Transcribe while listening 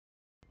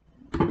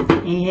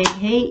Hey, hey,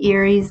 hey,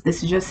 Aries.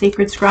 This is your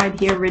Sacred Scribe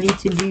here, ready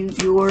to do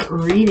your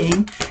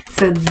reading.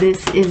 So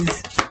this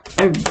is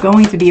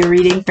going to be a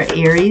reading for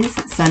Aries,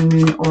 Sun,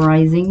 Moon,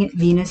 Rising,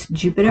 Venus,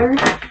 Jupiter,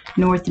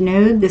 North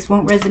Node. This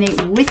won't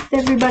resonate with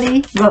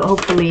everybody, but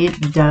hopefully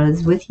it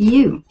does with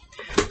you.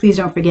 Please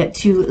don't forget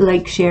to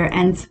like, share,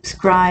 and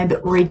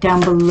subscribe right down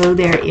below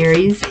there,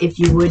 Aries, if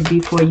you would,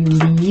 before you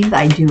leave.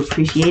 I do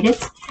appreciate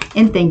it.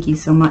 And thank you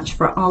so much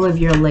for all of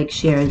your like,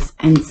 shares,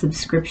 and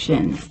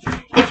subscriptions.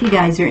 If you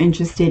guys are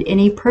interested in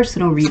a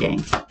personal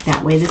reading,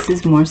 that way this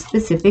is more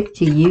specific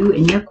to you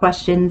and your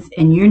questions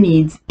and your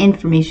needs,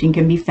 information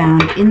can be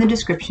found in the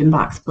description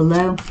box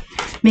below.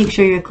 Make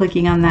sure you're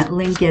clicking on that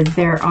link, as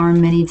there are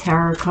many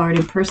tarot card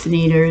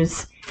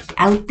impersonators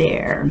out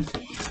there.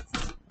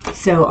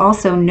 So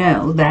also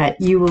know that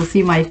you will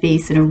see my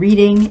face in a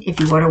reading if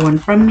you order one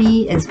from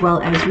me, as well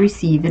as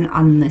receive an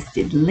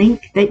unlisted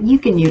link that you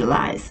can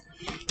utilize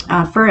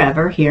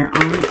forever here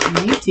on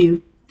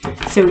YouTube.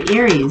 So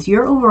Aries,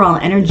 your overall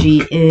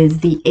energy is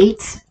the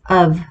 8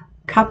 of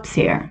Cups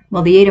here.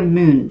 Well, the 8 of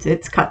Moons,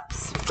 it's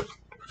Cups.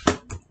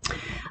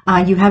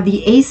 You have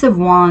the Ace of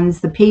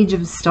Wands, the Page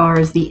of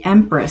Stars, the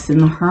Empress, and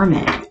the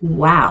Hermit.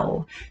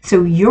 Wow.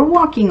 So you're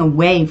walking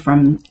away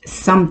from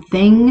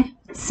something,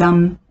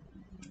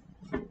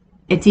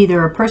 it's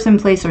either a person,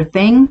 place, or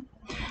thing.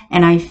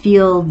 And I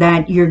feel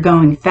that you're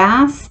going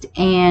fast,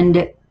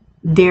 and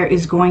there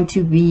is going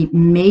to be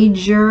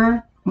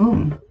major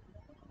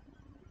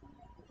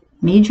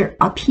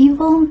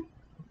upheaval.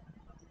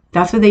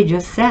 That's what they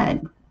just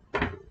said.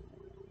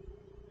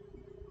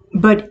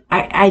 But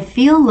I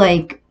feel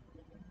like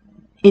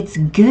it's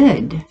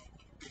good.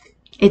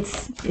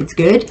 It's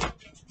good.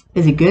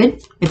 Is it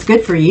good? It's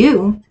good for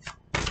you.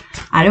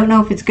 I don't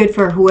know if it's good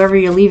for whoever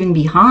you're leaving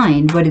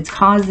behind, but it's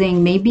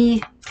causing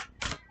maybe,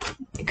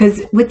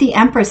 because with the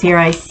Empress here,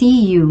 I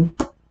see you,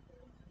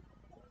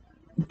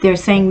 they're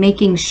saying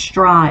making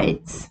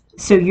strides.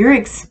 So you're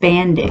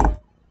expanding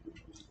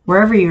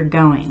wherever you're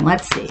going.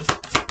 Let's see.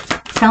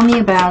 Tell me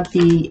about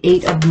the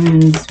 8 of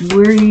Moons.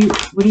 What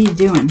are you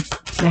doing?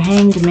 The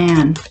Hanged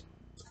Man.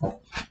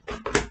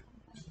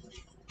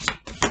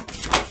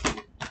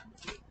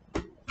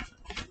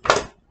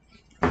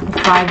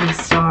 The 5 of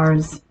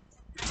Stars.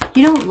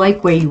 You don't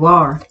like where you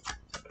are.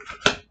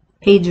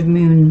 Page of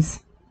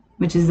Moons,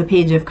 which is the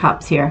Page of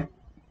Cups here.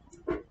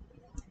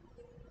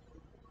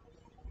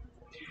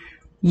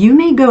 You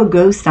may go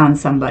ghost on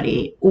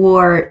somebody,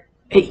 or,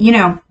 you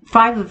know,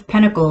 5 of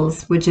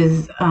Pentacles, which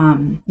is,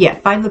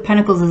 5 of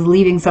Pentacles is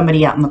leaving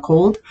somebody out in the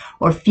cold,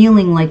 or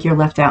feeling like you're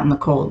left out in the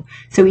cold.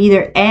 So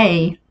either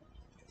A,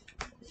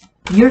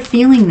 you're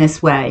feeling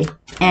this way,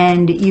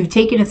 and you've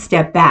taken a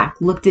step back,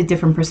 looked at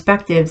different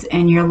perspectives,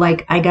 and you're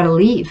like, I gotta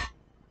leave,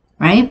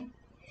 right?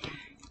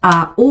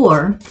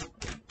 Or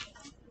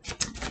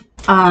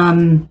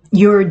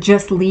you're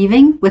just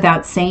leaving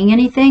without saying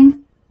anything,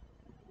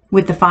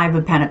 with the 5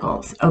 of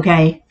Pentacles,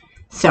 okay?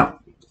 So,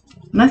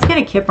 let's get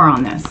a kipper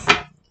on this.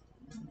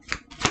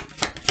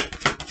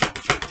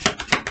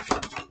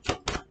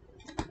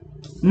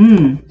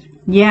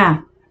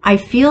 Yeah, I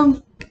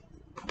feel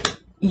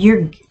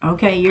you're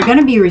going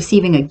to be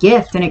receiving a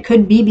gift, and it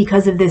could be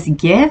because of this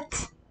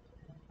gift,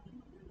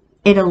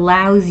 it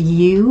allows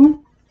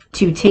you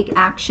to take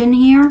action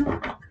here.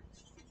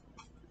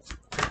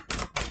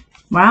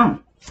 Wow,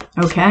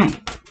 okay.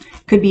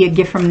 Could be a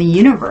gift from the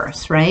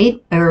universe,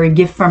 right? Or a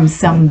gift from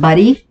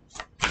somebody.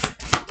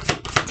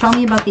 Tell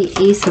me about the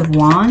Ace of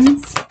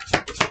Wands.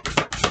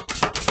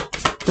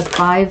 The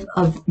 5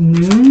 of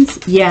Moons.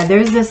 Yeah,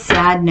 there's a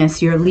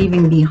sadness you're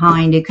leaving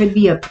behind. It could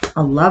be a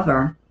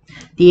lover.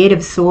 The 8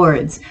 of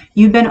Swords.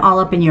 You've been all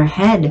up in your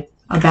head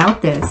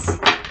about this.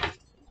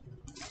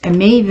 It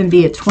may even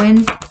be a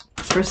twin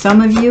for some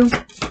of you.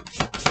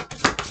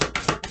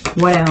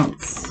 What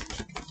else?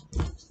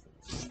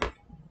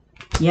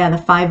 Yeah, the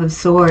 5 of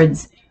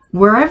Swords.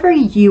 Wherever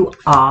you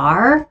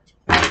are,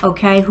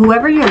 okay,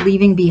 whoever you're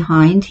leaving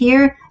behind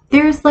here,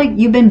 there's like,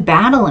 you've been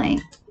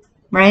battling,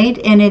 right?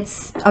 And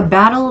it's a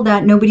battle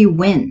that nobody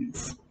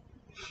wins.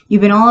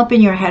 You've been all up in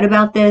your head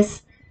about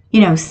this,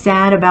 you know,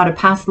 sad about a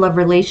past love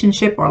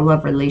relationship or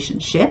love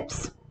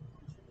relationships.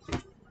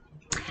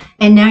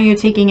 And now you're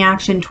taking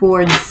action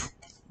towards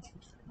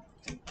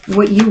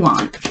what you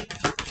want.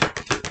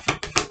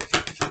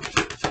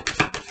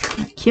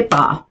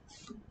 Kippa.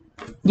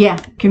 Yeah,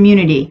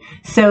 community.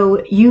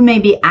 So you may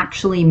be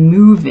actually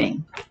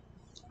moving,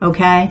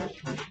 okay?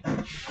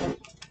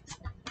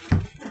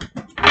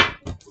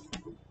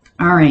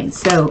 All right,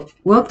 so,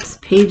 whoops,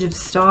 Page of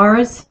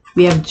Stars.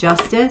 We have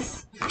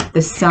Justice,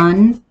 the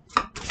Sun.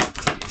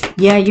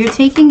 Yeah, you're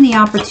taking the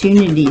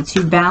opportunity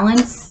to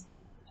balance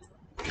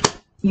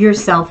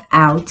yourself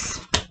out.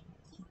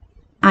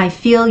 I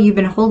feel you've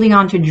been holding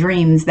on to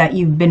dreams that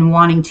you've been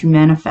wanting to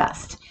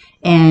manifest.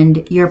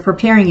 And you're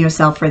preparing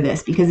yourself for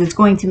this because it's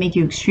going to make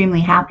you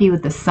extremely happy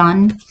with the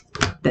Sun.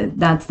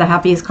 That's the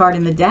happiest card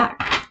in the deck.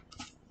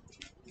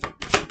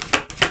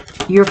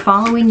 You're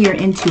following your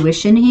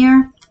intuition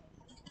here.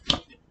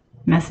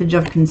 Message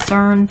of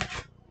concern.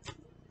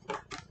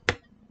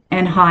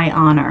 And high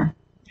honor.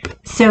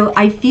 So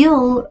I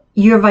feel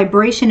your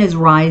vibration is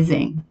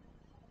rising.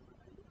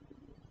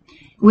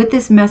 With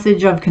this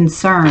message of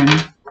concern,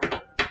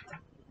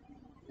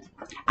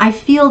 I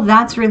feel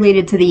that's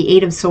related to the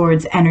Eight of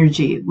Swords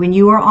energy, when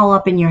you are all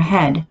up in your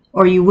head,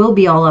 or you will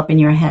be all up in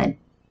your head.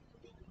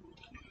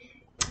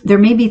 There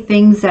may be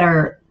things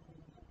that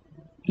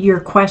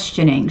you're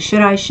questioning.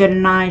 Should I,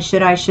 shouldn't I?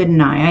 Should I,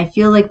 shouldn't I? I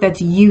feel like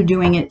that's you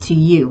doing it to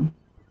you.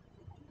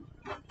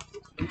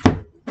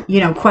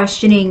 You know,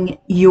 questioning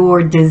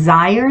your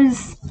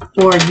desires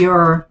or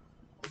your,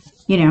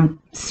 you know,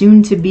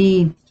 soon to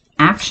be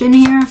action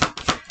here.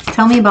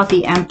 Tell me about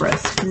the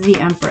Empress. The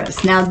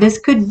Empress. Now, this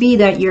could be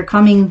that you're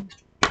coming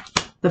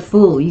the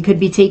Fool. You could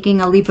be taking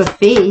a leap of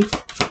faith,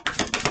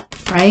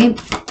 right?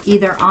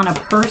 Either on a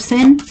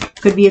person,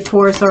 could be a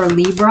Taurus or a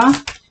Libra,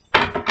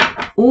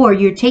 or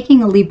you're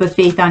taking a leap of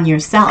faith on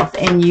yourself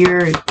and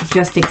you're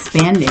just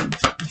expanding.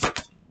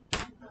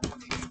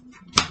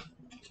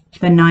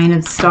 The Nine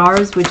of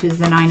Stars, which is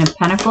the Nine of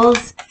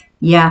Pentacles.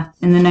 Yeah,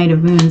 and the Knight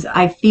of Moons.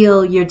 I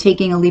feel you're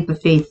taking a leap of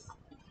faith.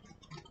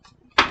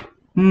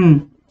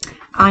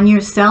 On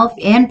yourself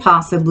and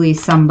possibly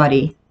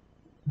somebody.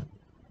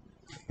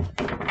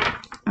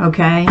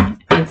 Okay?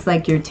 It's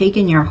like you're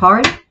taking your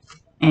heart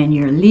and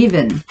you're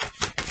leaving.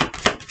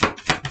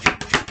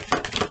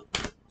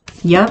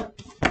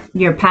 Yep.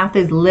 Your path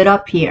is lit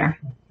up here.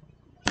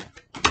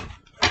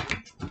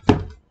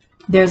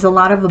 There's a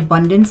lot of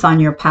abundance on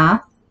your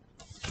path.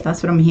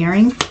 That's what I'm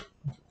hearing.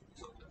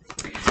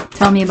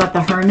 Tell me about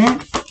the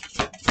Hermit.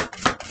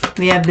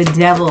 We have the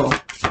Devil.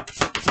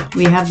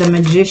 We have the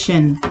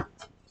Magician.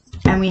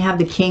 And we have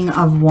the King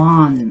of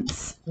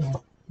Wands.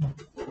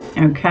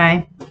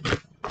 Okay.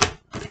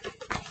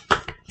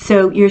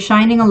 So you're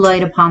shining a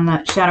light upon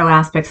the shadow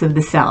aspects of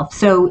the self.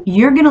 So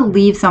you're going to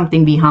leave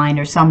something behind,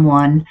 or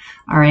someone,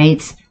 all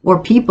right,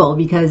 or people,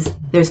 because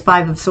there's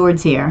Five of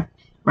Swords here,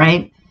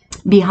 right,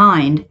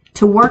 behind,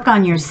 to work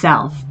on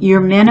yourself.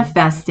 You're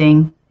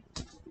manifesting,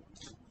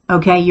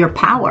 okay, your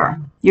power.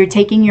 You're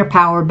taking your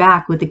power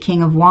back with the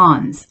King of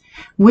Wands.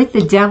 With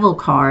the Devil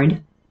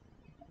card,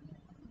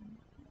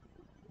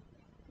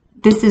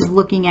 this is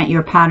looking at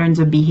your patterns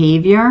of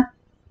behavior,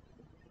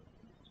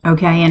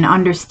 okay, and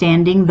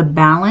understanding the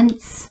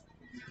balance.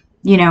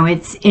 You know,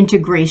 it's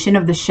integration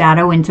of the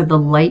shadow into the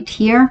light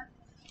here.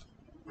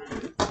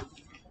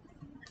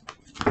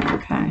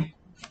 Okay.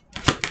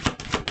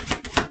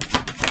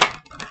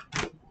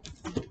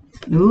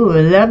 Ooh, a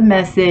love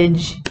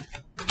message.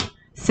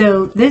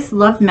 So this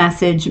love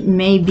message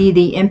may be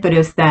the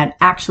impetus that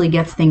actually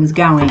gets things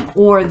going,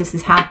 or this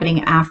is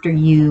happening after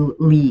you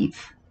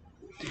leave.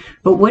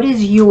 But what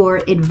is your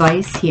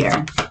advice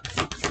here?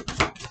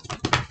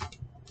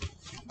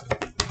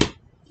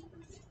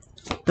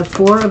 The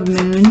Four of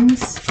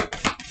Moons.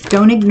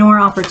 Don't ignore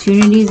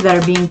opportunities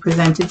that are being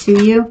presented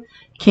to you.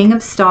 King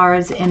of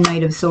Stars and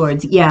Knight of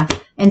Swords. Yeah,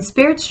 and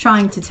Spirit's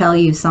trying to tell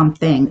you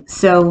something.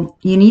 So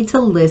you need to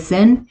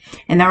listen.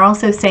 And they're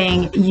also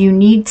saying you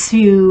need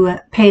to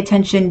pay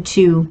attention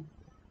to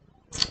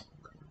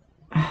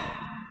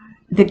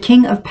the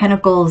King of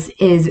Pentacles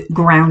is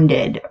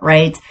grounded,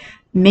 right?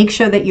 Make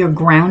sure that you're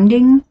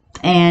grounding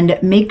and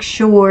make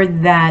sure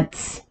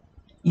that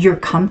you're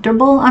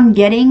comfortable. I'm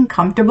getting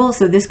comfortable.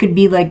 So this could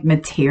be like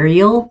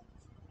material,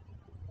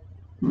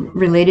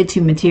 related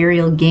to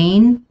material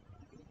gain.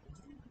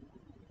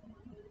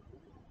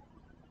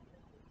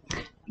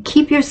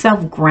 Keep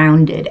yourself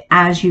grounded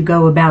as you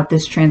go about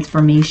this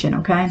transformation,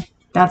 okay?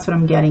 That's what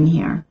I'm getting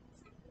here.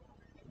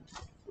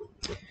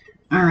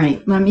 All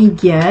right, let me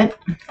get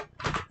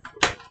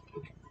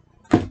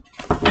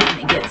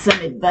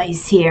some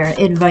advice here.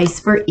 Advice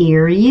for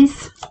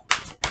Aries.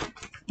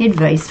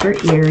 Advice for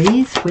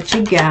Aries. What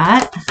you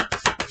got?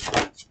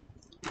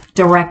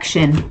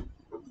 Direction.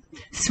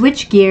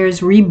 Switch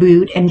gears,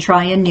 reboot, and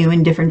try a new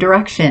and different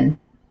direction.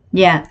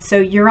 Yeah, so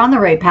you're on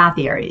the right path,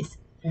 Aries.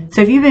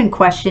 So if you've been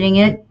questioning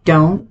it,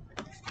 don't.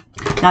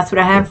 That's what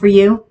I have for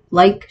you.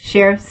 Like,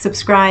 share,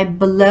 subscribe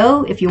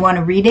below if you want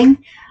a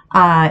reading.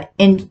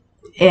 And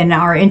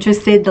are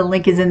interested, the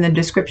link is in the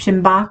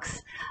description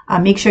box.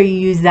 Make sure you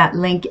use that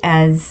link,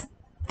 as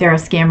there are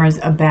scammers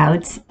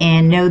about,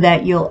 and know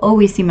that you'll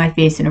always see my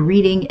face in a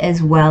reading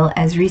as well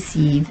as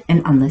receive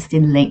an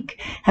unlisted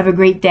link. Have a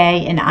great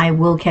day, and I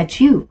will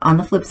catch you on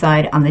the flip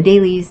side on the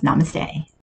dailies. Namaste.